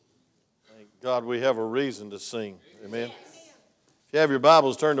God, we have a reason to sing. Amen. If you have your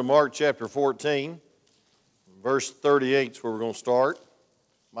Bibles, turn to Mark chapter 14. Verse 38 is where we're going to start.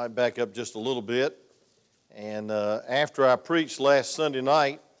 Might back up just a little bit. And after I preached last Sunday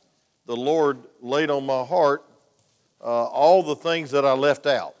night, the Lord laid on my heart all the things that I left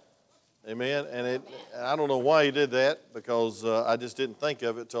out. Amen. And I don't know why He did that, because I just didn't think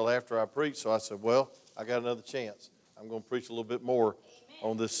of it until after I preached. So I said, well, I got another chance. I'm going to preach a little bit more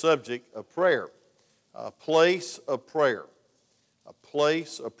on this subject of prayer. A place of prayer. A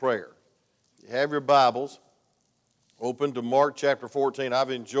place of prayer. You have your Bibles open to Mark chapter 14. I've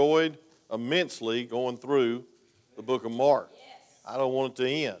enjoyed immensely going through the book of Mark. I don't want it to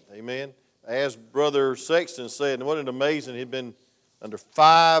end. Amen. As Brother Sexton said, and wasn't it amazing, he'd been under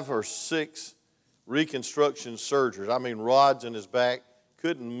 5 or 6 reconstruction surgeries. I mean, rods in his back,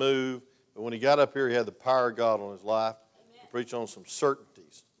 couldn't move. But when he got up here, he had the power of God on his life. He preached on some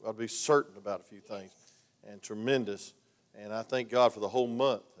certainties. We ought to be certain about a few things. And tremendous. And I thank God for the whole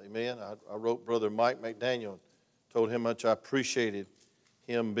month. Amen. I wrote Brother Mike McDaniel and told him how much I appreciated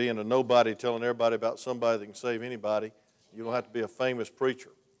him being a nobody, telling everybody about somebody that can save anybody. You don't have to be a famous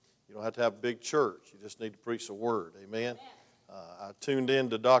preacher. You don't have to have a big church. You just need to preach the word. Amen. I tuned in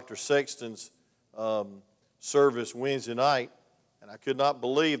to Dr. Sexton's service Wednesday night, and I could not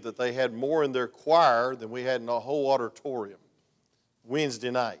believe that they had more in their choir than we had in the whole auditorium Wednesday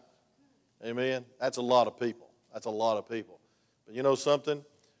night. Amen. That's a lot of people. That's a lot of people. But you know something?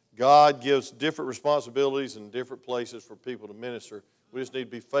 God gives different responsibilities in different places for people to minister. We just need to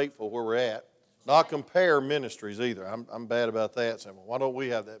be faithful where we're at. Not compare ministries either. I'm bad about that. Saying, well, why don't we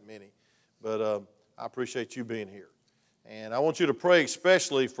have that many? But I appreciate you being here. And I want you to pray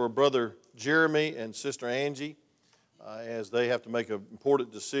especially for Brother Jeremy and Sister Angie as they have to make an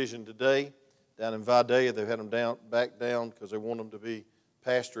important decision today. Down in Vidalia, they've had them back down because they want them to be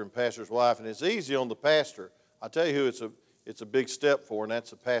pastor and pastor's wife. And it's easy on the pastor. I'll tell you who it's a big step for, and that's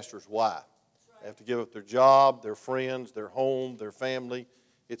the pastor's wife. They have to give up their job, their friends, their home, their family.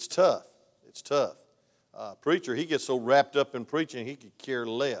 It's tough. It's tough. Preacher, he gets so wrapped up in preaching, he could care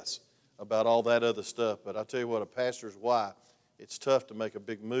less about all that other stuff. But I tell you what, a pastor's wife, it's tough to make a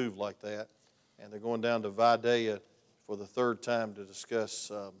big move like that. And they're going down to Vidalia for the 3rd time to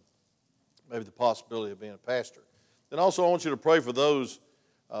discuss maybe the possibility of being a pastor. Then also I want you to pray for those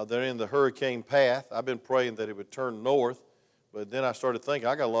that are in the hurricane path. I've been praying that it would turn north, but then I started thinking,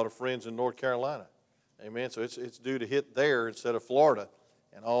 I got a lot of friends in North Carolina. Amen. So it's due to hit there instead of Florida.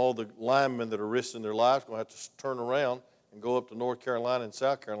 And all the linemen that are risking their lives are going to have to turn around and go up to North Carolina and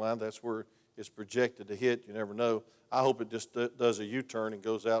South Carolina. That's where it's projected to hit. You never know. I hope it just does a U-turn and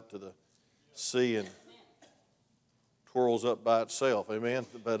goes out to the sea and twirls up by itself. Amen.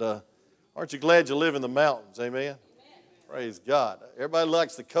 But aren't you glad you live in the mountains? Amen. Praise God. Everybody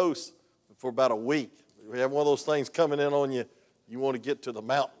likes the coast for about a week. We have one of those things coming in on you. You want to get to the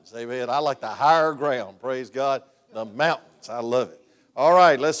mountains. Amen. I like the higher ground. Praise God. The mountains. I love it. All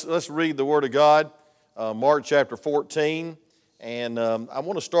right, let's read the Word of God, Mark chapter 14. And I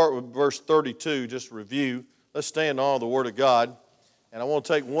want to start with verse 32, just to review. Let's stand on the Word of God. And I want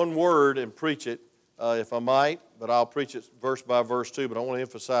to take one word and preach it, if I might. But I'll preach it verse by verse too. But I want to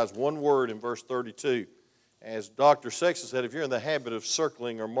emphasize one word in verse 32. As Dr. Sexton said, if you're in the habit of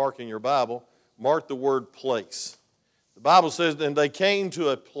circling or marking your Bible, mark the word place. The Bible says, and they came to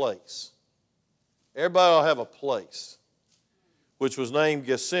a place. Everybody will have a place, which was named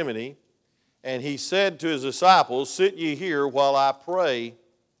Gethsemane. And he said to his disciples, sit ye here while I pray.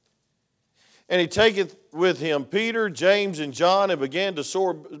 And he taketh with him Peter, James, and John, and began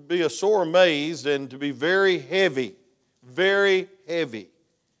to be sore amazed and to be very heavy,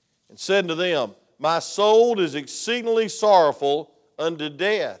 and said unto them, my soul is exceedingly sorrowful unto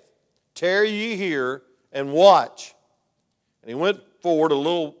death. Tarry ye here and watch. And he went forward a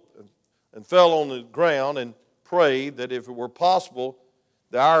little and fell on the ground and prayed that if it were possible,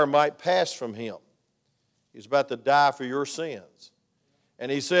 the hour might pass from him. He was about to die for your sins.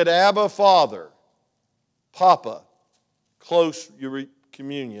 And he said, Abba, Father, Papa, close your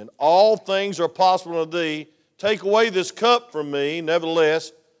communion. All things are possible unto thee. Take away this cup from me.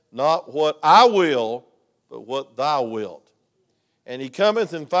 Nevertheless, not what I will, but what thou wilt. And he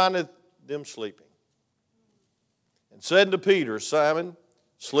cometh and findeth them sleeping. And said unto Peter, Simon,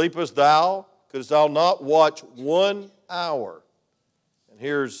 sleepest thou? Couldst thou not watch 1 hour? And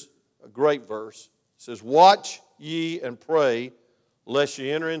here's a great verse. It says, watch ye and pray, lest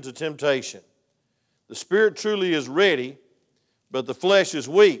ye enter into temptation. The spirit truly is ready, but the flesh is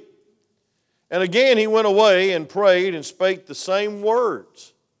weak. And again he went away and prayed and spake the same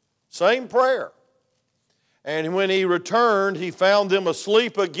words, same prayer. And when he returned, he found them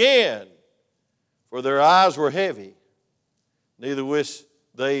asleep again for their eyes were heavy, neither wist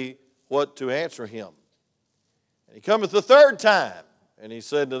they what to answer him. And he cometh the third time, and he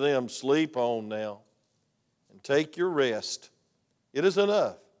said to them, Sleep on now, and take your rest. It is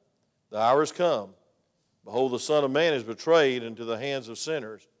enough. The hour is come. Behold, the Son of Man is betrayed into the hands of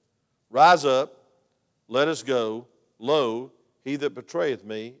sinners. Rise up, let us go. Lo, he that betrayeth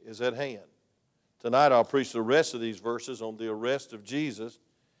me is at hand. Tonight I'll preach the rest of these verses on the arrest of Jesus,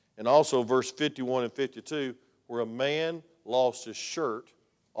 and also verse 51 and 52, where a man lost his shirt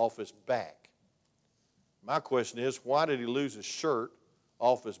off his back. My question is, why did he lose his shirt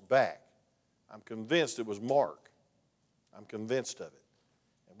off his back? I'm convinced it was Mark. I'm convinced of it.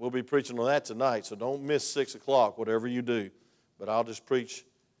 And we'll be preaching on that tonight, so don't miss 6 o'clock, whatever you do. But I'll just preach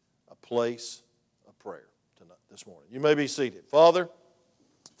a place of prayer tonight, this morning. You may be seated. Father,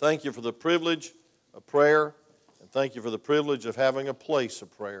 thank you for the privilege of prayer, and thank you for the privilege of having a place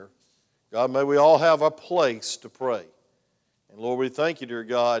of prayer. God, may we all have a place to pray. And Lord, we thank you, dear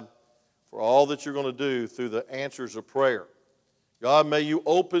God, for all that you're going to do through the answers of prayer. God, may you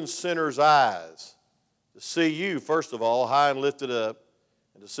open sinners' eyes to see you, first of all, high and lifted up,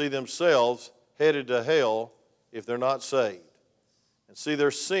 and to see themselves headed to hell if they're not saved, and see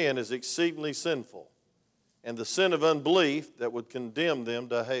their sin is exceedingly sinful, and the sin of unbelief that would condemn them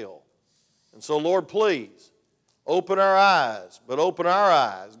to hell. And so, Lord, please, open our eyes, but open our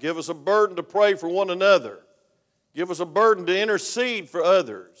eyes. Give us a burden to pray for one another. Give us a burden to intercede for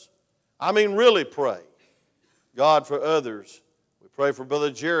others. I mean, really pray. God, for others. We pray for Brother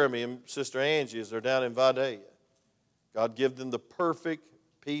Jeremy and Sister Angie as they're down in Vidalia. God, give them the perfect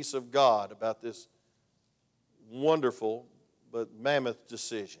peace of God about this wonderful but mammoth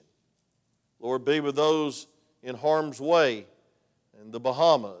decision. Lord, be with those in harm's way in the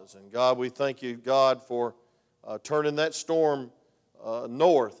Bahamas. And God, we thank you, God, for turning that storm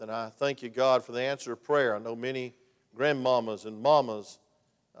north. And I thank you, God, for the answer of prayer. I know many grandmamas and mamas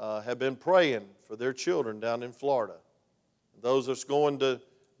have been praying for their children down in Florida. Those that's going to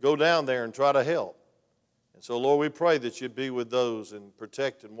go down there and try to help. And so, Lord, we pray that you'd be with those and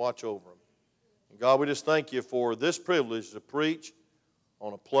protect and watch over them. And God, we just thank you for this privilege to preach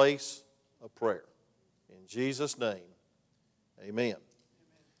on a place of prayer. In Jesus' name, amen.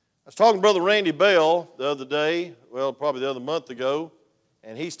 I was talking to Brother Randy Bell the other day, well, probably the other month ago,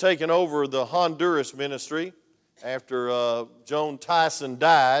 and he's taken over the Honduras ministry after Joan Tyson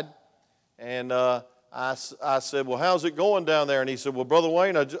died. And I said, well, how's it going down there? And he said, well, Brother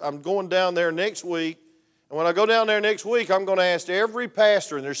Wayne, I'm going down there next week. And when I go down there next week, I'm going to ask every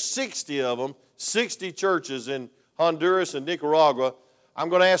pastor, and there's 60 of them, 60 churches in Honduras and Nicaragua. I'm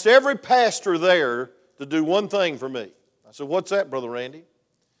going to ask every pastor there to do one thing for me. I said, what's that, Brother Randy?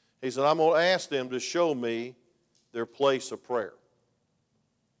 He said, I'm going to ask them to show me their place of prayer.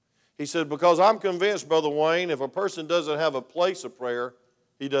 He said, because I'm convinced, Brother Wayne, if a person doesn't have a place of prayer,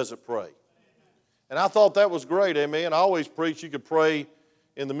 he doesn't pray. And I thought that was great, amen. I always preach you could pray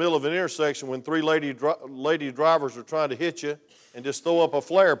in the middle of an intersection when three lady drivers are trying to hit you and just throw up a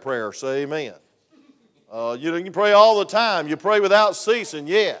flare prayer, say amen. You can pray all the time. You pray without ceasing,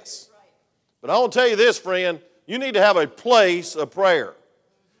 yes. But I want to tell you this, friend, you need to have a place of prayer.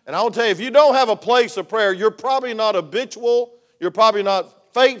 And I want to tell you, if you don't have a place of prayer, you're probably not habitual, you're probably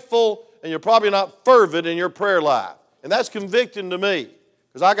not faithful, and you're probably not fervent in your prayer life. And that's convicting to me,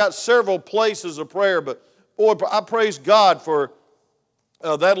 because I got several places of prayer. But boy, I praise God for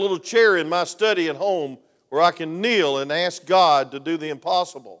that little chair in my study at home where I can kneel and ask God to do the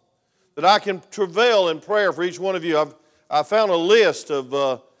impossible. That I can travail in prayer for each one of you. I found a list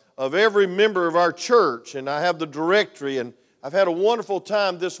of every member of our church, and I have the directory, and I've had a wonderful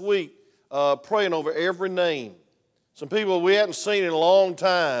time this week praying over every name. Some people we hadn't seen in a long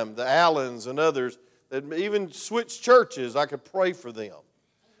time, the Allens and others, that even switched churches, I could pray for them.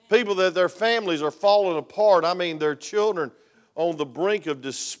 People that their families are falling apart. I mean, their children on the brink of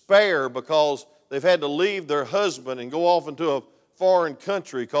despair because they've had to leave their husband and go off into a foreign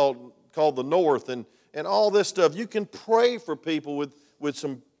country called the North and all this stuff. You can pray for people with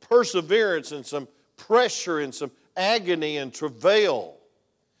some perseverance and some pressure and some agony and travail.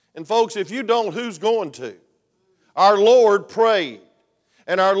 And folks, if you don't, who's going to? Our Lord prayed.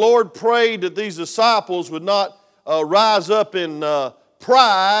 And our Lord prayed that these disciples would not rise up in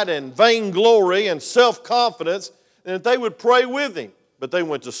pride and vainglory and self-confidence, and that they would pray with Him. But they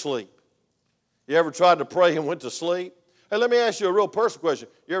went to sleep. You ever tried to pray and went to sleep? Hey, let me ask you a real personal question.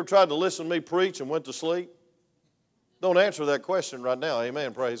 You ever tried to listen to me preach and went to sleep? Don't answer that question right now.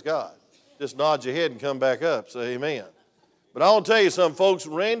 Amen. Praise God. Just nod your head and come back up. Say amen. But I want to tell you something, folks.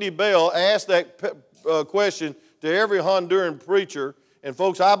 Randy Bell asked that question to every Honduran preacher. And,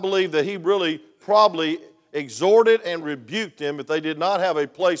 folks, I believe that he really probably exhorted and rebuked them if they did not have a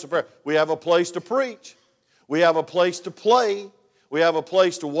place of prayer. We have a place to preach. We have a place to play. We have a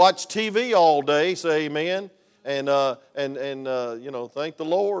place to watch TV all day, say amen, and thank the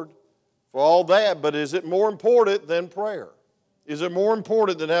Lord for all that. But is it more important than prayer? Is it more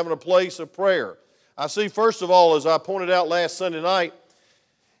important than having a place of prayer? I see, first of all, as I pointed out last Sunday night,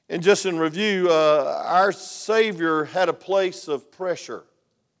 and just in review, our Savior had a place of pressure.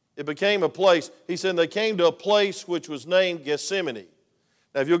 It became a place. He said they came to a place which was named Gethsemane.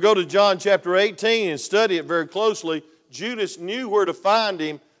 Now, if you'll go to John chapter 18 and study it very closely, Judas knew where to find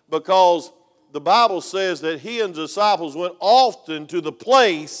him because the Bible says that he and the disciples went often to the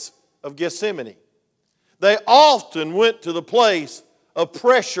place of Gethsemane. They often went to the place of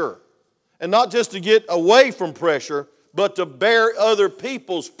pressure. And not just to get away from pressure, but to bear other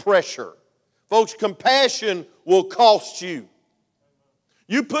people's pressure. Folks, compassion will cost you.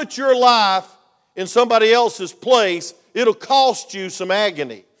 You put your life in somebody else's place, it'll cost you some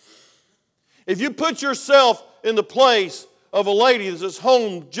agony. If you put yourself in the place of a lady that's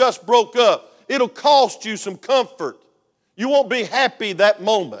home just broke up, it'll cost you some comfort. You won't be happy that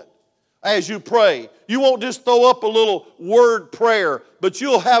moment as you pray. You won't just throw up a little word prayer, but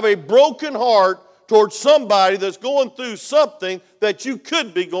you'll have a broken heart towards somebody that's going through something that you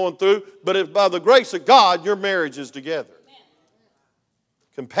could be going through, but if by the grace of God, your marriage is together.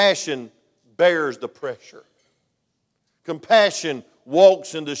 Compassion bears the pressure. Compassion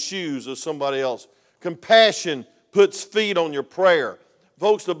walks in the shoes of somebody else. Compassion puts feet on your prayer.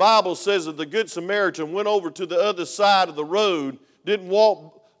 Folks, the Bible says that the Good Samaritan went over to the other side of the road, didn't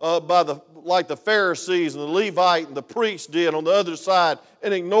walk like the Pharisees and the Levite and the priest did on the other side,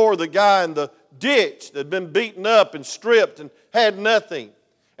 and ignore the guy in the ditch that had been beaten up and stripped and had nothing.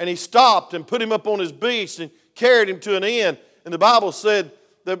 And he stopped and put him up on his beast and carried him to an inn. And the Bible said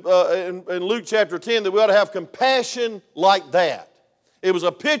that, in Luke chapter 10 that we ought to have compassion like that. It was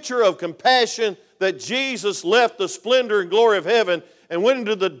a picture of compassion that Jesus left the splendor and glory of heaven and went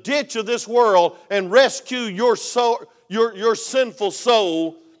into the ditch of this world and rescued your soul, your sinful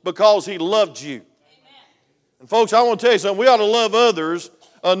soul, because he loved you. Amen. And folks, I want to tell you something. We ought to love others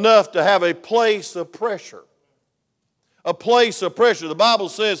enough to have a place of pressure. A place of pressure. The Bible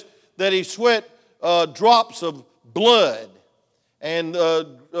says that he sweat drops of blood and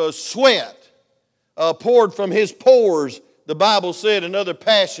sweat poured from his pores, the Bible said in other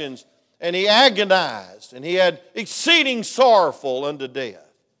passions, and he agonized, and he had exceeding sorrowful unto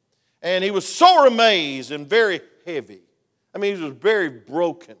death. And he was sore amazed and very heavy. I mean, he was very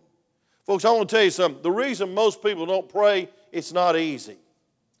broken. Folks, I want to tell you something. The reason most people don't pray, it's not easy.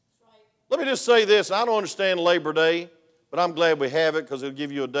 Let me just say this. I don't understand Labor Day, but I'm glad we have it because it'll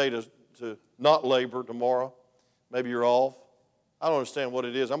give you a day to not labor tomorrow. Maybe you're off. I don't understand what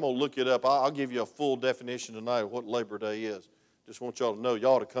it is. I'm going to look it up. I'll give you a full definition tonight of what Labor Day is. Just want y'all to know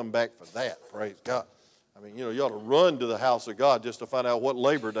y'all ought to come back for that. Praise God. I mean, you ought to run to the house of God just to find out what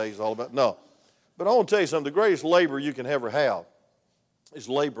Labor Day is all about. No. But I want to tell you something. The greatest labor you can ever have is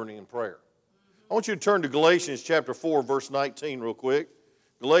laboring in prayer. I want you to turn to Galatians chapter 4, verse 19 real quick.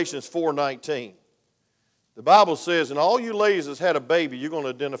 Galatians 4:19. The Bible says, and all you ladies that's had a baby, you're going to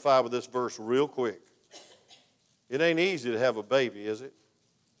identify with this verse real quick. It ain't easy to have a baby, is it?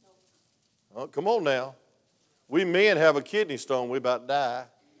 Oh, come on now. We men have a kidney stone, we about to die.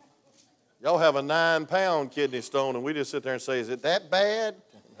 Y'all have a 9-pound kidney stone, and we just sit there and say, is it that bad?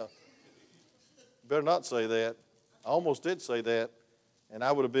 No. Better not say that. I almost did say that, and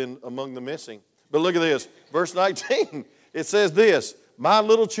I would have been among the missing. But look at this, verse 19. It says this, my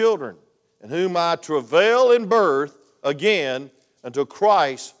little children, in whom I travail in birth again until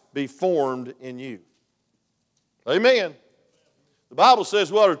Christ be formed in you. Amen. The Bible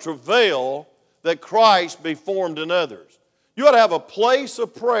says we ought to travail that Christ be formed in others. You ought to have a place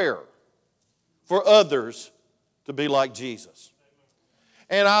of prayer for others to be like Jesus.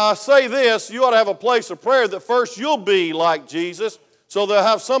 And I say this, you ought to have a place of prayer that first you'll be like Jesus so they'll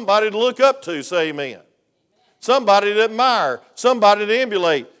have somebody to look up to, say amen. Somebody to admire, somebody to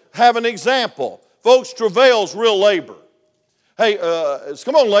emulate, have an example. Folks, travail's real labor. Hey,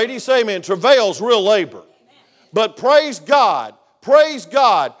 come on ladies, say amen. Travail's real labor. But praise God,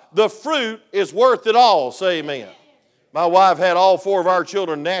 the fruit is worth it all, say amen. My wife had all 4 of our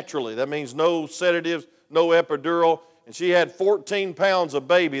children naturally. That means no sedatives, no epidural. And she had 14 pounds of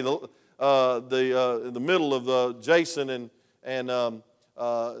baby in the middle of Jason and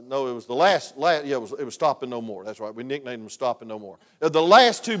no, it was the last it was Stopping No More. That's right. We nicknamed them Stopping No More. The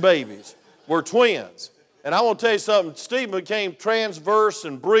last 2 babies were twins. And I want to tell you something. Steve became transverse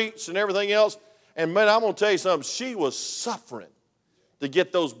and breech and everything else. And man, I'm going to tell you something. She was suffering to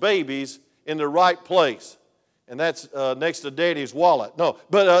get those babies in the right place. And that's next to Daddy's wallet. No,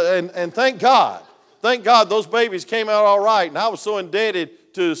 but and thank God. Thank God those babies came out all right. And I was so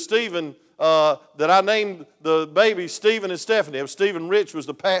indebted to Stephen that I named the babies Stephen and Stephanie. Stephen Rich was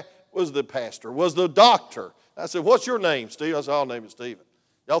the pastor, was the doctor. I said, what's your name, Steve? I said, I'll name it Stephen.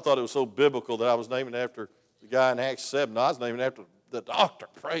 Y'all thought it was so biblical that I was naming after the guy in Acts 7. No, I was naming after the doctor.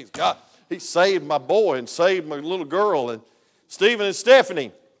 Praise God. He saved my boy and saved my little girl. And Stephen and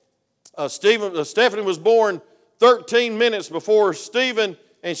Stephanie. Stephanie was born 13 minutes before Stephen,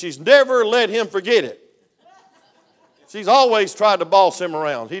 and she's never let him forget it. She's always tried to boss him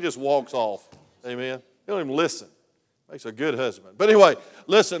around. He just walks off. Amen. He don't even listen. Makes a good husband. But anyway,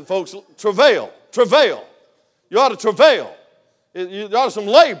 listen, folks, travail. You ought to travail. You ought to some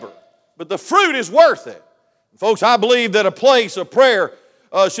labor. But the fruit is worth it. Folks, I believe that a place of prayer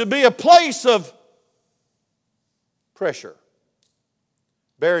should be a place of pressure.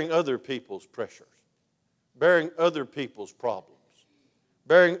 Bearing other people's pressures. Bearing other people's problems.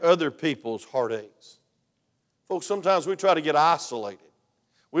 Bearing other people's heartaches. Folks, sometimes we try to get isolated.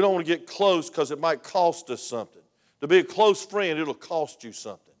 We don't want to get close because it might cost us something. To be a close friend, it'll cost you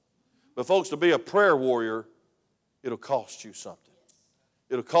something. But folks, to be a prayer warrior, it'll cost you something.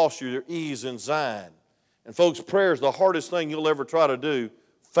 It'll cost you your ease and Zion. And folks, prayer is the hardest thing you'll ever try to do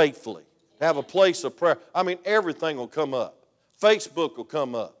faithfully. Have a place of prayer. I mean, everything will come up. Facebook will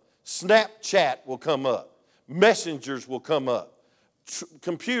come up. Snapchat will come up. Messengers will come up.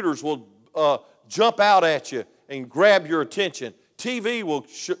 Computers will jump out at you and grab your attention. TV will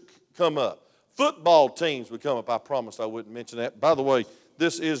come up. Football teams will come up. I promised I wouldn't mention that. By the way,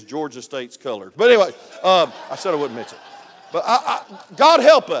 this is Georgia State's colors. But anyway, I said I wouldn't mention it. But God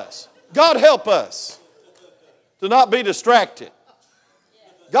help us. God help us to not be distracted.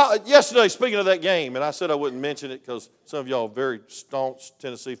 Yesterday, speaking of that game, and I said I wouldn't mention it because some of y'all are very staunch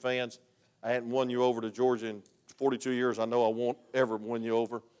Tennessee fans. I hadn't won you over to Georgia in 42 years. I know I won't ever win you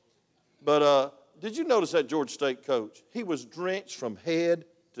over. But did you notice that Georgia State coach? He was drenched from head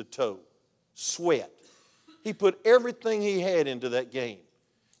to toe. Sweat. He put everything he had into that game.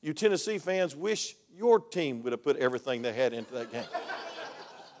 You Tennessee fans wish your team would have put everything they had into that game.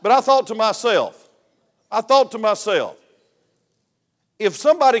 But I thought to myself, if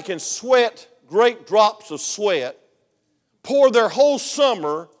somebody can sweat great drops of sweat, pour their whole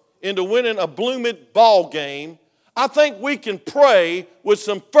summer into winning a blooming ball game, I think we can pray with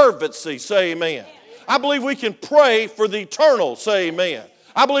some fervency, say amen. I believe we can pray for the eternal, say amen.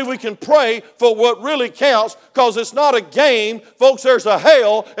 I believe we can pray for what really counts because it's not a game. Folks, there's a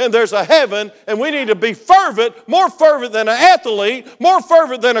hell and there's a heaven, and we need to be fervent, more fervent than an athlete, more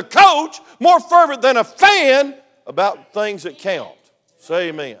fervent than a coach, more fervent than a fan about things that count. Say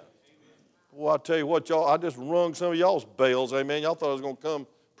amen. Well, I tell you what, y'all, I just rung some of y'all's bells, amen. Y'all thought I was going to come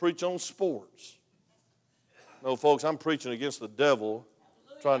preach on sports. No, folks, I'm preaching against the devil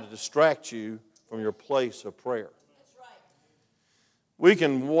trying to distract you from your place of prayer. We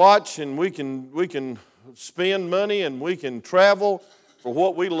can watch and we can spend money and we can travel for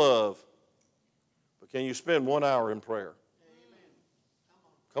what we love. But can you spend 1 hour in prayer?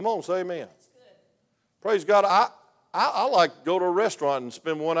 Come on, say amen. Praise God. I like to go to a restaurant and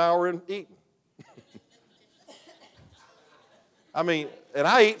spend 1 hour in eating. I mean, and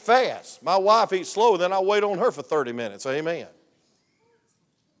I eat fast. My wife eats slow, then I wait on her for 30 minutes. Amen.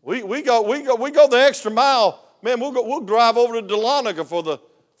 We go the extra mile. Man, we'll drive over to Dahlonega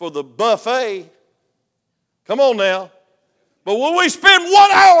for the buffet. Come on now. But will we spend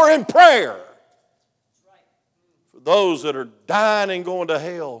 1 hour in prayer? For those that are dying and going to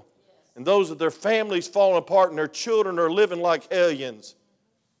hell, and those that their families falling apart and their children are living like hellions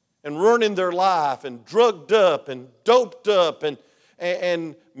and ruining their life and drugged up and doped up and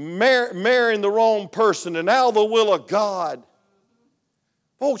marrying the wrong person and out of the will of God.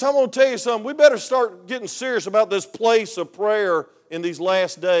 Folks, I'm going to tell you something. We better start getting serious about this place of prayer in these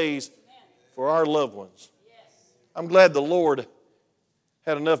last days for our loved ones. I'm glad the Lord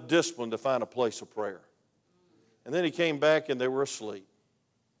had enough discipline to find a place of prayer. And then he came back and they were asleep.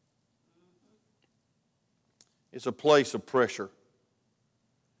 It's a place of pressure.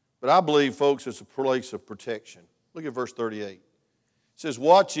 But I believe, folks, it's a place of protection. Look at verse 38. It says,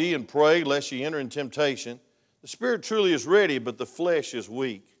 watch ye and pray lest ye enter in temptation. The spirit truly is ready, but the flesh is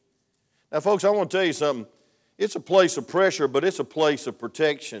weak. Now, folks, I want to tell you something. It's a place of pressure, but it's a place of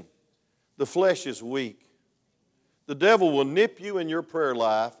protection. The flesh is weak. The devil will nip you in your prayer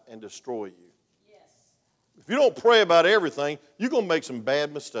life and destroy you. Yes. If you don't pray about everything, you're going to make some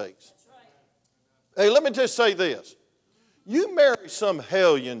bad mistakes. That's right. Hey, let me just say this. You marry some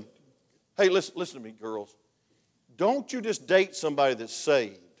hellion. Hey, listen to me, girls. Don't you just date somebody that's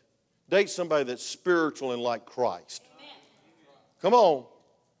saved. Date somebody that's spiritual and like Christ. Come on.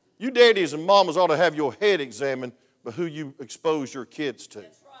 You daddies and mamas ought to have your head examined by who you expose your kids to.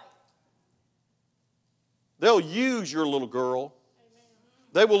 They'll use your little girl.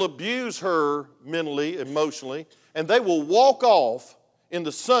 They will abuse her mentally, emotionally, and they will walk off in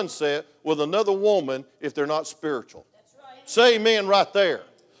the sunset with another woman if they're not spiritual. Say amen right there.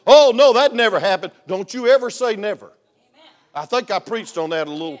 Oh, no, that never happened. Don't you ever say never. I think I preached on that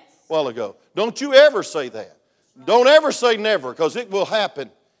a little while ago. Don't you ever say that. Don't ever say never, because it will happen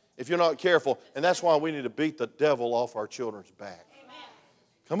if you're not careful. And that's why we need to beat the devil off our children's back.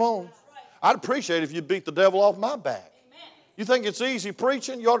 Come on. I'd appreciate it if you beat the devil off my back. You think it's easy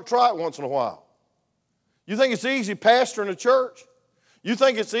preaching? You ought to try it once in a while. You think it's easy pastoring a church? You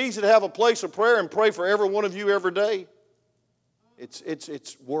think it's easy to have a place of prayer and pray for every one of you every day?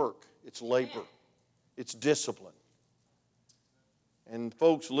 It's work. It's labor. It's discipline. And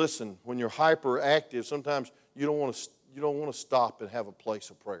folks, listen, when you're hyperactive, sometimes you don't want to stop and have a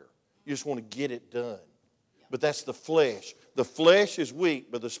place of prayer. You just want to get it done. But that's the flesh. The flesh is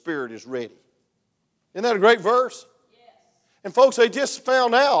weak, but the spirit is ready. Isn't that a great verse? Yes. And folks, they just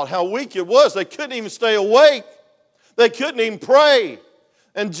found out how weak it was. They couldn't even stay awake. They couldn't even pray.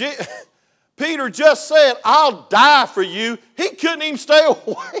 And Peter just said, I'll die for you. He couldn't even stay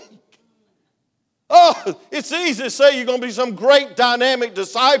awake. Oh, it's easy to say you're going to be some great dynamic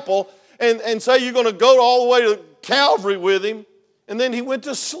disciple and say you're going to go all the way to Calvary with him, and then he went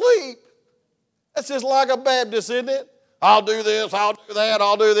to sleep. That's just like a Baptist, isn't it? I'll do this, I'll do that,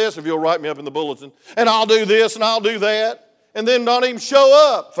 I'll do this, if you'll write me up in the bulletin, and I'll do this and I'll do that, and then not even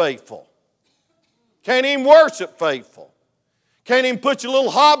show up faithful. Can't even worship faithful. Can't even put your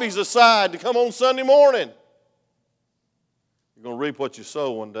little hobbies aside to come on Sunday morning. You're going to reap what you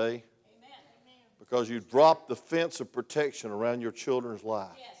sow one day. Because you dropped the fence of protection around your children's life.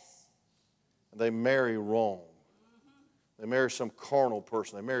 Yes. And they marry wrong. They marry some carnal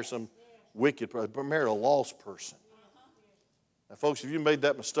person. They marry some wicked person. They marry a lost person. Now, folks, if you made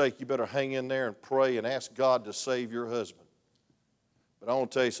that mistake, you better hang in there and pray and ask God to save your husband. But I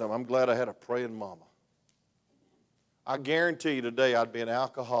want to tell you something. I'm glad I had a praying mama. I guarantee you today I'd be an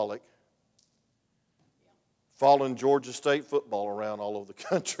alcoholic following Georgia State football around all over the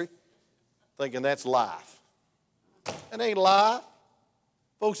country, thinking that's life. It ain't life.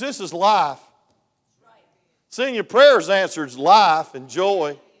 Folks, this is life. Seeing your prayers answered is life and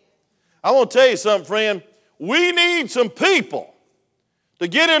joy. I want to tell you something, friend. We need some people to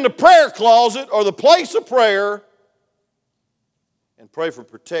get in the prayer closet or the place of prayer and pray for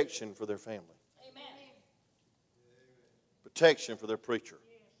protection for their family. Amen. Protection for their preacher.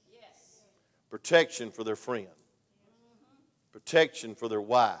 Yes. Protection for their friend. Protection for their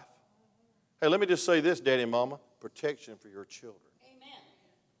wife. Hey, let me just say this, Daddy and Mama. Protection for your children. Amen.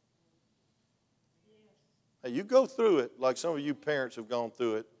 Hey, you go through it like some of you parents have gone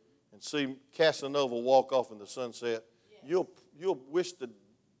through it and see Casanova walk off in the sunset. Yes. You'll wish the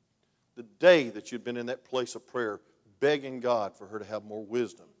day that you'd been in that place of prayer begging God for her to have more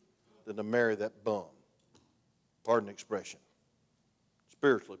wisdom than to marry that bum. Pardon the expression.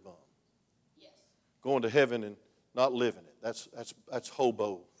 Spiritually bum. Yes. Going to heaven and not living it. That's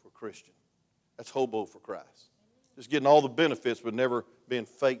hobo for Christian. That's hobo for Christ. Just getting all the benefits but never being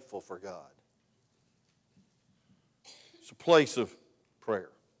faithful for God. It's a place of prayer.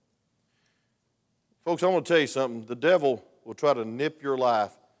 Folks, I want to tell you something. The devil will try to nip your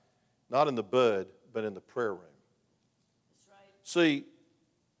life, not in the bud, but in the prayer room. That's right. See,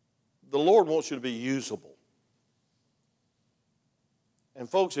 the Lord wants you to be usable. And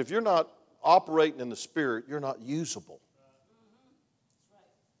folks, if you're not operating in the Spirit, you're not usable.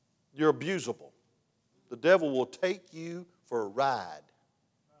 You're abusable. The devil will take you for a ride.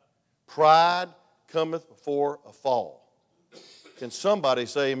 Pride cometh before a fall. Can somebody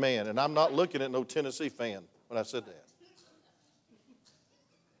say amen? And I'm not looking at no Tennessee fan when I said that.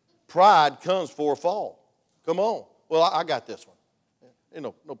 Pride comes for a fall. Come on. Well, I got this one.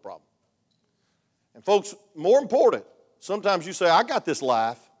 No problem. And folks, more important, sometimes you say, I got this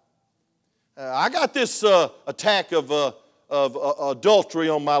life. I got this attack of adultery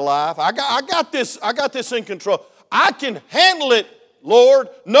on my life. I got this in control. I can handle it, Lord.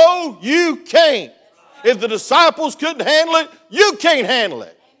 No, you can't. If the disciples couldn't handle it, you can't handle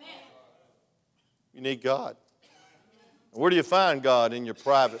it. You need God. Where do you find God? In your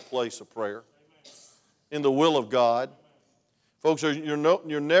private place of prayer. In the will of God. Folks,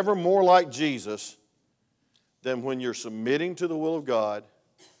 you're never more like Jesus than when you're submitting to the will of God.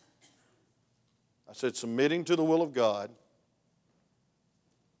 I said submitting to the will of God.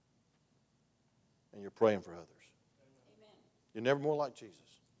 And you're praying for others. Amen. You're never more like Jesus.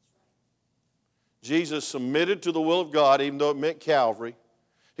 Jesus submitted to the will of God, even though it meant Calvary.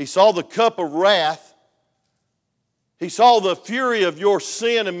 He saw the cup of wrath. He saw the fury of your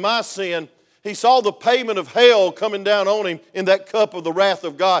sin and my sin. He saw the payment of hell coming down on him in that cup of the wrath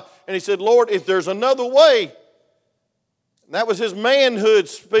of God. And he said, Lord, if there's another way, and that was his manhood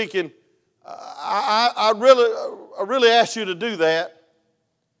speaking, I really ask you to do that.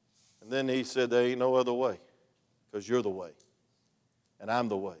 And then he said, there ain't no other way, because you're the way, and I'm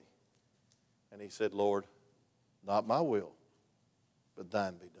the way. And he said, Lord, not my will, but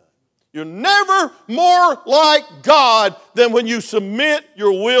thine be done. You're never more like God than when you submit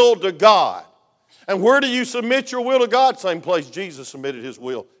your will to God. And where do you submit your will to God? Same place Jesus submitted his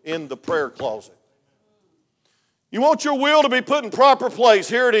will, in the prayer closet. You want your will to be put in proper place?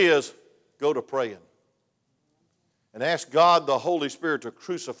 Here it is. Go to praying. And ask God, the Holy Spirit, to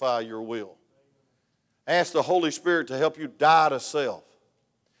crucify your will. Ask the Holy Spirit to help you die to self.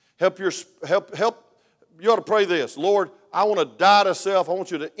 You ought to pray this. Lord, I want to die to self. I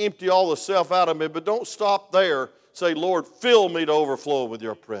want you to empty all the self out of me, but don't stop there. Say, Lord, fill me to overflow with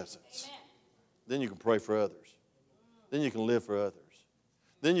your presence. Amen. Then you can pray for others. Then you can live for others.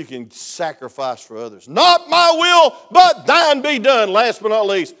 Then you can sacrifice for others. Not my will, but thine be done. Last but not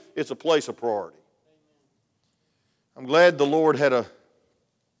least, it's a place of priority. I'm glad the Lord had a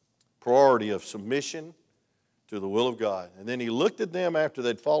priority of submission to the will of God. And then he looked at them after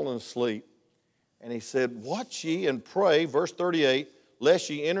they'd fallen asleep, and he said, watch ye and pray, verse 38, lest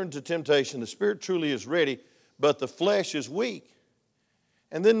ye enter into temptation. The spirit truly is ready, but the flesh is weak.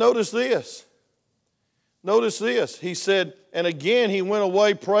 And then notice this. Notice this. He said, and again he went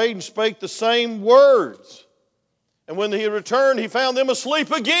away, prayed, and spake the same words. And when he returned, he found them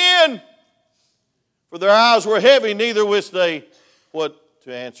asleep again. For their eyes were heavy, neither wist they what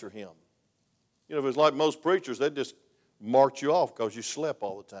to answer him. You know, if it's like most preachers, they'd just march you off because you slept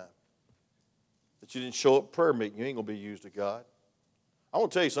all the time. That you didn't show up at prayer meeting, you ain't going to be used of God. I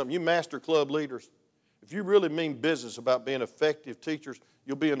want to tell you something, you master club leaders, if you really mean business about being effective teachers,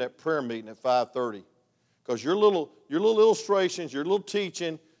 you'll be in that prayer meeting at 5:30. Because your little illustrations, your little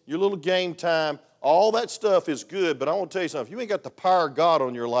teaching, your little game time, all that stuff is good, but I want to tell you something, if you ain't got the power of God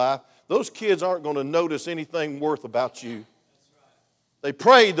on your life, those kids aren't going to notice anything worth about you. They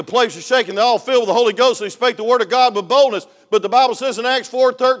prayed, the place was shaken, they all filled with the Holy Ghost, and they spake the word of God with boldness. But the Bible says in Acts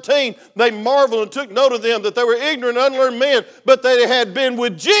 4:13, they marveled and took note of them that they were ignorant, unlearned men, but they had been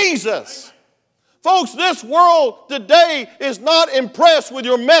with Jesus. Folks, this world today is not impressed with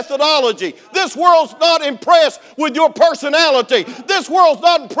your methodology. This world's not impressed with your personality. This world's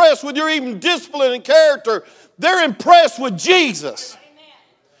not impressed with your even discipline and character. They're impressed with Jesus.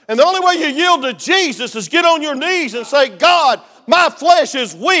 And the only way you yield to Jesus is get on your knees and say, God, my flesh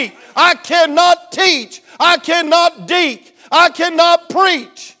is weak. I cannot teach. I cannot deacon. I cannot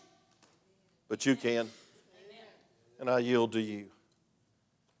preach. But you can. And I yield to you.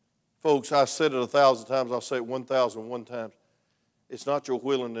 Folks, I've said it 1,000 times. I'll say it 1,001 times. It's not your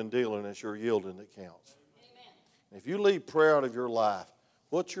willing and dealing. It's your yielding that counts. Amen. If you leave prayer out of your life,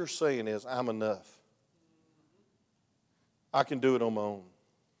 what you're saying is, I'm enough. I can do it on my own.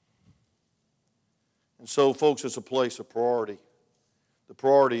 And so, folks, it's a place of priority. The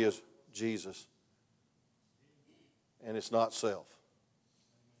priority is Jesus. And it's not self.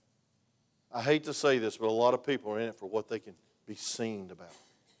 I hate to say this, but a lot of people are in it for what they can be seen about.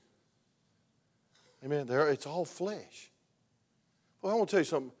 Amen. It's all flesh. Well, I want to tell you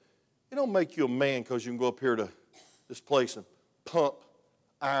something. It don't make you a man because you can go up here to this place and pump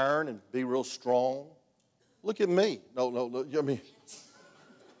iron and be real strong. Look at me. No. I mean,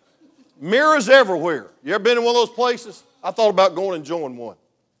 mirrors everywhere. You ever been in one of those places? I thought about going and joining one.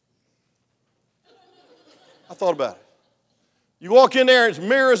 I thought about it. You walk in there and it's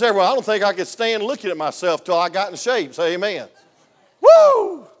mirrors everywhere. I don't think I could stand looking at myself till I got in shape. Say amen.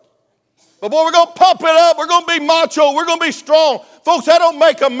 Woo! But boy, we're going to pump it up. We're going to be macho. We're going to be strong. Folks, that don't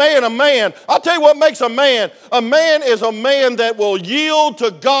make a man a man. I'll tell you what makes a man. A man is a man that will yield to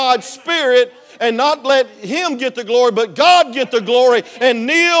God's Spirit and not let him get the glory, but God get the glory and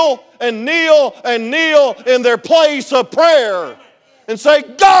kneel and kneel and kneel in their place of prayer and say,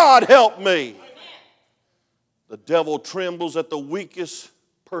 God help me. The devil trembles at the weakest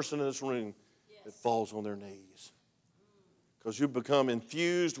person in this room that falls on their knees. Because you become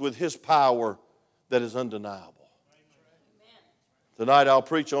infused with his power that is undeniable. Tonight I'll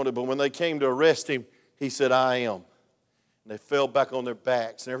preach on it, but when they came to arrest him, he said, I am. And they fell back on their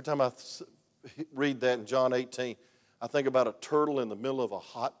backs. And every time I read that in John 18, I think about a turtle in the middle of a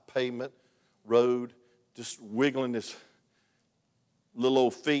hot pavement road, just wiggling his little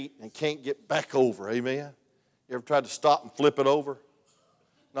old feet and can't get back over. Amen? You ever tried to stop and flip it over?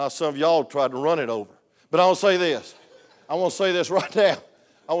 Now, some of y'all tried to run it over. But I want to say this. I want to say this right now.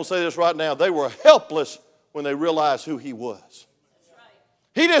 I want to say this right now. They were helpless when they realized who he was.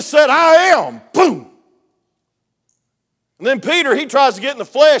 He just said, I am. Boom. And then Peter, he tries to get in the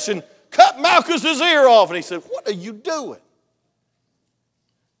flesh and cut Malchus's ear off. And he said, what are you doing?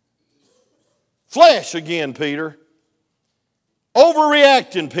 Flesh again, Peter.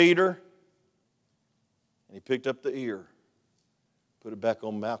 Overreacting, Peter. And he picked up the ear, put it back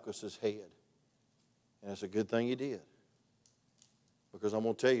on Malchus's head. And it's a good thing he did. Because I'm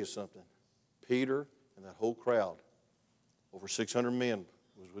going to tell you something. Peter and that whole crowd, over 600 men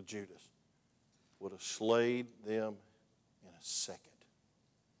was with Judas, would have slayed them in a second.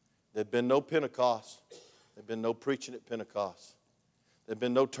 There'd been no Pentecost. There'd been no preaching at Pentecost. There'd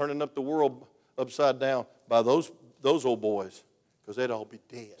been no turning up the world upside down by those old boys, because they'd all be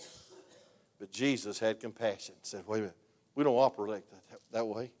dead. But Jesus had compassion. Said, wait a minute, we don't operate that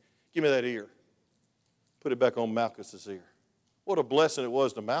way. Give me that ear. Put it back on Malchus's ear. What a blessing it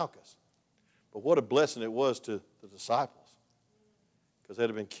was to Malchus. But what a blessing it was to the disciples, because they'd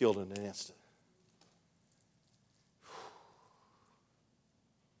have been killed in an instant.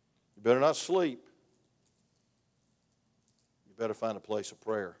 You better not sleep. You better find a place of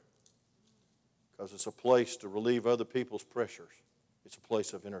prayer, because it's a place to relieve other people's pressures. It's a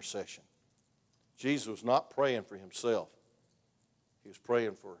place of intercession. Jesus was not praying for himself. He was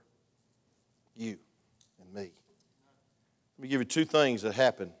praying for you and me. Let me give you two things that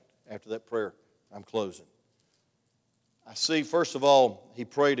happened after that prayer. I'm closing. I see, first of all, he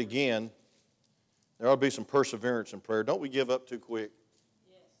prayed again. There ought to be some perseverance in prayer. Don't we give up too quick?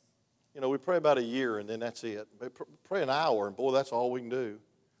 Yes. You know, we pray about a year and then that's it. We pray an hour and boy, that's all we can do.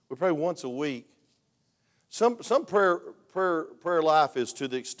 We pray once a week. Some prayer life is to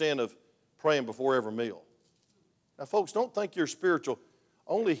the extent of praying before every meal. Now, folks, don't think you're spiritual.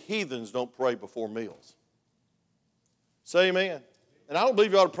 Only heathens don't pray before meals. Say amen. And I don't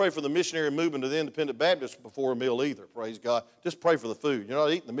believe you ought to pray for the missionary movement of the independent Baptists before a meal either, praise God. Just pray for the food. You're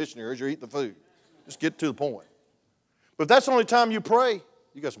not eating the missionaries, you're eating the food. Just get to the point. But if that's the only time you pray,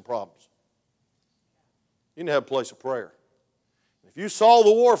 you got some problems. You need to have a place of prayer. If you saw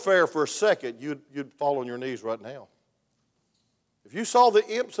the warfare for a second, you'd fall on your knees right now. If you saw the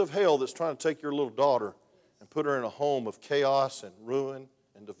imps of hell that's trying to take your little daughter and put her in a home of chaos and ruin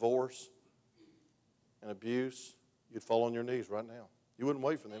and divorce and abuse, you'd fall on your knees right now. You wouldn't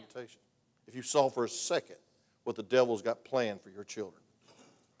wait for the invitation. If you saw for a second what the devil's got planned for your children.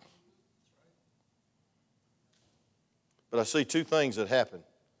 But I see two things that happen,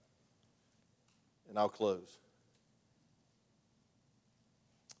 and I'll close.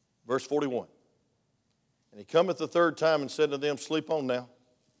 Verse 41. And he cometh the third time and said to them, sleep on now.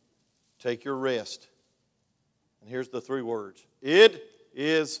 Take your rest. And here's the three words. It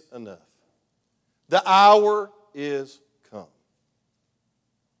is enough. The hour is come.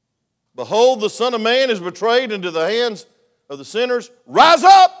 Behold, the Son of Man is betrayed into the hands of the sinners. Rise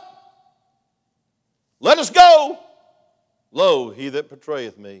up! Let us go! Lo, he that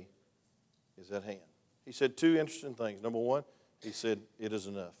betrayeth me is at hand. He said two interesting things. Number one, he said, it is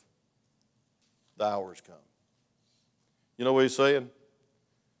enough. The hour has come. You know what he's saying?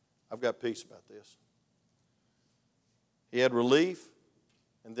 I've got peace about this. He had relief,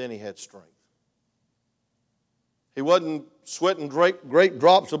 and then he had strength. He wasn't sweating great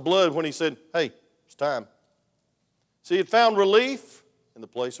drops of blood when he said, hey, it's time. See, he had found relief in the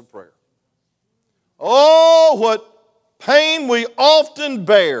place of prayer. Oh, what pain we often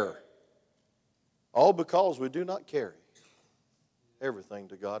bear, all because we do not carry everything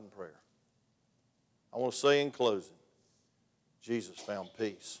to God in prayer. I want to say in closing, Jesus found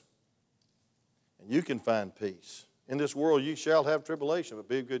peace. And you can find peace. In this world you shall have tribulation, but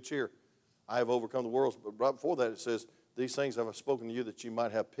be of good cheer. I have overcome the world. But right before that it says, these things have I spoken to you that you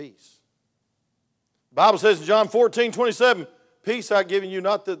might have peace. The Bible says in John 14:27, peace I give you,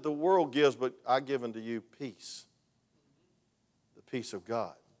 not that the world gives, but I give unto you peace. The peace of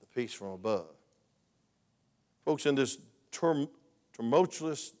God, the peace from above. Folks, in this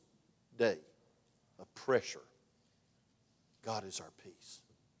tumultuous day of pressure, God is our peace.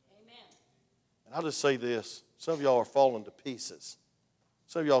 Amen. And I'll just say this. Some of y'all are falling to pieces.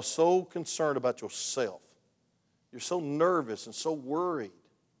 Some of y'all are so concerned about yourself. You're so nervous and so worried.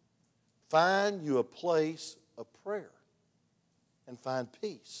 Find you a place of prayer and find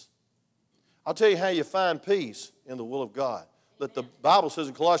peace. I'll tell you how you find peace in the will of God. Let the Bible says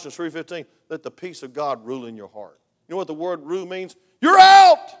in Colossians 3:15, let the peace of God rule in your heart. You know what the word rule means? You're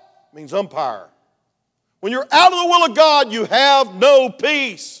out! It means umpire. When you're out of the will of God, you have no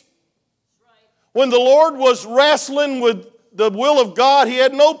peace. When the Lord was wrestling with the will of God, he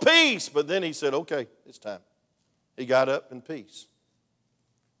had no peace. But then he said, okay, it's time. He got up in peace.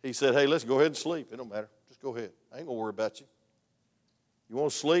 He said, hey, let's go ahead and sleep. It don't matter. Just go ahead. I ain't going to worry about you. You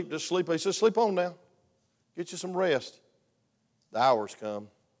want to sleep? Just sleep. He said, sleep on now. Get you some rest. The hour's come.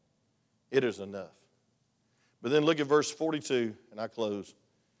 It is enough. But then look at verse 42, and I close.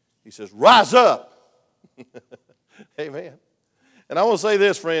 He says, rise up. Amen. And I want to say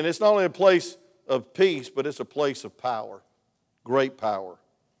this, friend. It's not only a place of peace, but it's a place of power. Great power.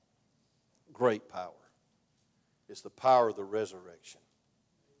 Great power. It's the power of the resurrection.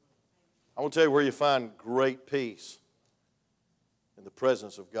 I want to tell you where you find great peace. In the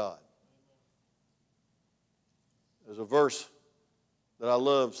presence of God. There's a verse that I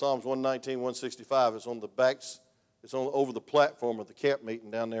love, Psalms 119, 165. It's on the backs, it's on over the platform of the camp meeting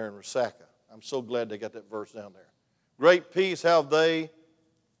down there in Resaca. I'm so glad they got that verse down there. Great peace have they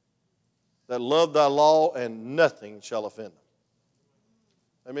that love thy law, and nothing shall offend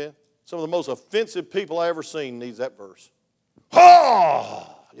them. Amen. Some of the most offensive people I ever seen needs that verse.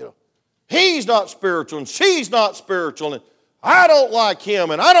 Oh, you know, he's not spiritual and she's not spiritual and I don't like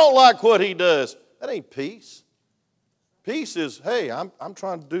him and I don't like what he does. That ain't peace. Peace is, hey, I'm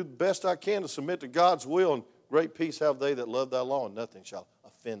trying to do the best I can to submit to God's will, and great peace have they that love thy law, and nothing shall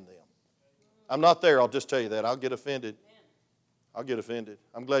offend them. I'm not there, I'll just tell you that. I'll get offended. I'll get offended.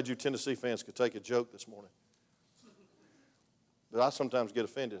 I'm glad you Tennessee fans could take a joke this morning. But I sometimes get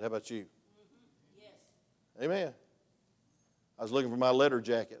offended. How about you? Yes. Amen. I was looking for my letter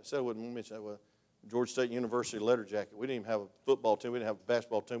jacket. I said I wouldn't mention that. Well, Georgia State University letter jacket. We didn't even have a football team. We didn't have a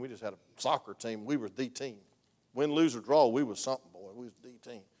basketball team. We just had a soccer team. We were the team. Win, lose, or draw, we was something, boy. We was the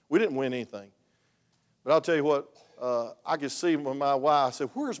team. We didn't win anything. But I'll tell you what, I could see when my wife, I said,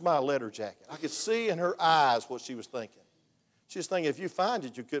 where's my letter jacket? I could see in her eyes what she was thinking. She was thinking, if you find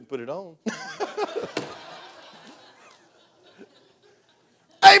it, you couldn't put it on.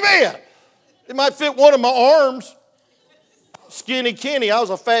 Amen. It might fit one of my arms. Skinny Kenny, I was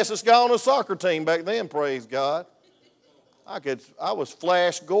the fastest guy on the soccer team back then, praise God. I was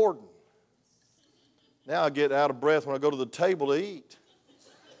Flash Gordon. Now I get out of breath when I go to the table to eat.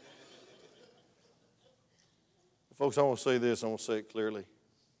 Folks, I want to say this, I want to say it clearly.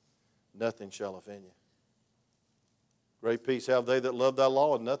 Nothing shall offend you. Great peace have they that love thy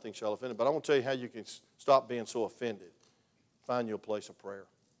law, and nothing shall offend them. But I want to tell you how you can stop being so offended. Find you a place of prayer.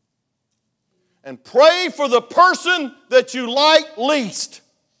 And pray for the person that you like least.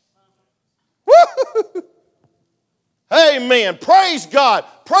 Woo! Amen. Praise God.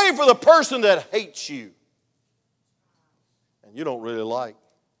 Pray for the person that hates you and you don't really like.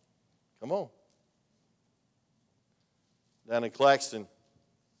 Come on. Down in Claxton,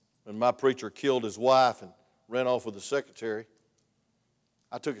 when my preacher killed his wife and ran off with the secretary,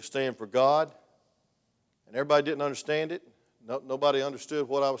 I took a stand for God, and everybody didn't understand it. Nobody understood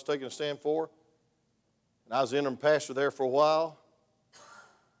what I was taking a stand for. And I was interim pastor there for a while.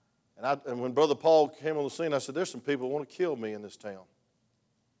 And when Brother Paul came on the scene, I said, there's some people who want to kill me in this town.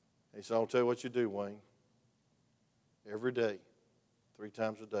 He said, I'll tell you what you do, Wayne. Every day, 3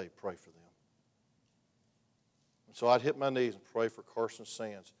 times a day, pray for them. And so I'd hit my knees and pray for Carson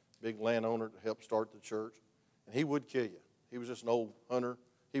Sands, big landowner to help start the church. And he would kill you. He was just an old hunter.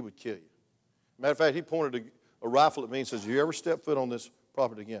 He would kill you. Matter of fact, he pointed a rifle at me and says, if you ever step foot on this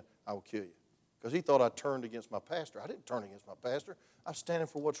property again, I will kill you. Because he thought I turned against my pastor. I didn't turn against my pastor. I'm standing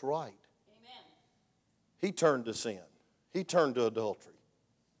for what's right. Amen. He turned to sin. He turned to adultery.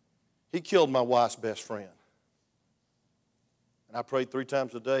 He killed my wife's best friend. And I prayed 3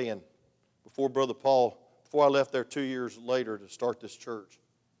 times a day. And before I left there 2 years later to start this church,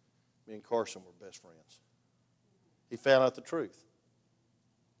 me and Carson were best friends. He found out the truth.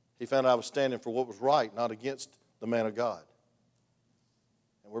 He found out I was standing for what was right, not against the man of God.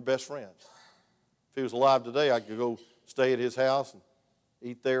 And we're best friends. If he was alive today, I could go stay at his house and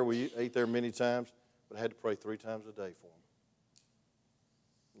eat there. We ate there many times, but I had to pray 3 times a day for him.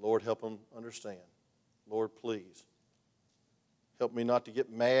 Lord, help him understand. Lord, please, help me not to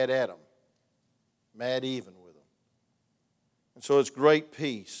get mad at him, mad even with him. And so it's great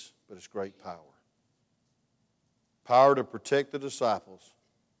peace, but it's great power. Power to protect the disciples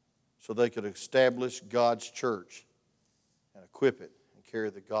so they could establish God's church and equip it and carry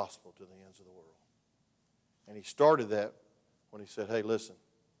the gospel to the ends of the world. And he started that when he said, hey, listen,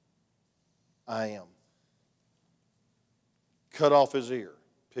 I am. Cut off his ear,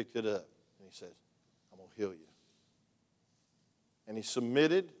 picked it up, and he says, I'm going to heal you. And he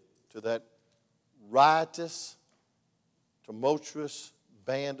submitted to that riotous, tumultuous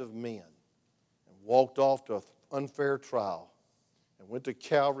band of men and walked off to an unfair trial and went to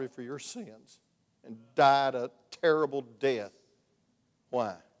Calvary for your sins and died a terrible death.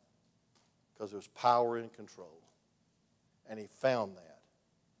 Why? Because there was power and control. And he found that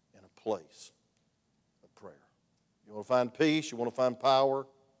in a place of prayer. You want to find peace? You want to find power?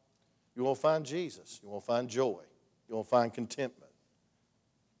 You want to find Jesus? You want to find joy? You want to find contentment?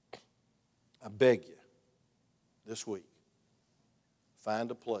 I beg you, this week, find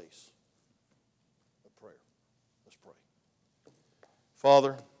a place of prayer. Let's pray.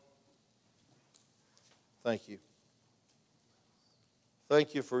 Father, thank you.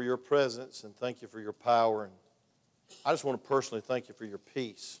 Thank you for your presence and thank you for your power. And I just want to personally thank you for your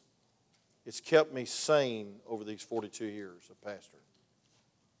peace. It's kept me sane over these 42 years of pastoring.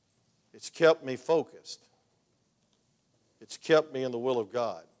 It's kept me focused. It's kept me in the will of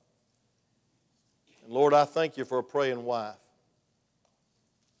God. And Lord, I thank you for a praying wife.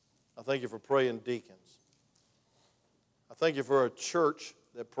 I thank you for praying deacons. I thank you for a church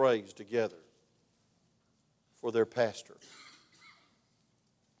that prays together for their pastor,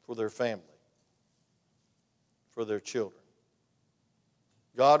 for their family, for their children.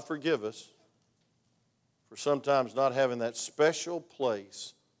 God, forgive us for sometimes not having that special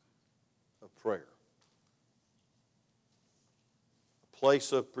place of prayer, a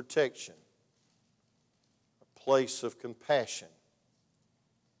place of protection, a place of compassion,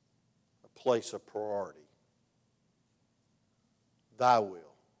 a place of priority. Thy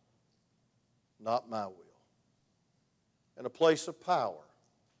will, not my will. And a place of power,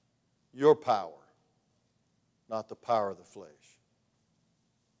 your power, not the power of the flesh.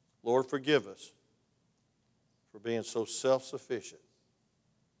 Lord, forgive us for being so self-sufficient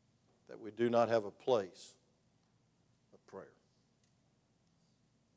that we do not have a place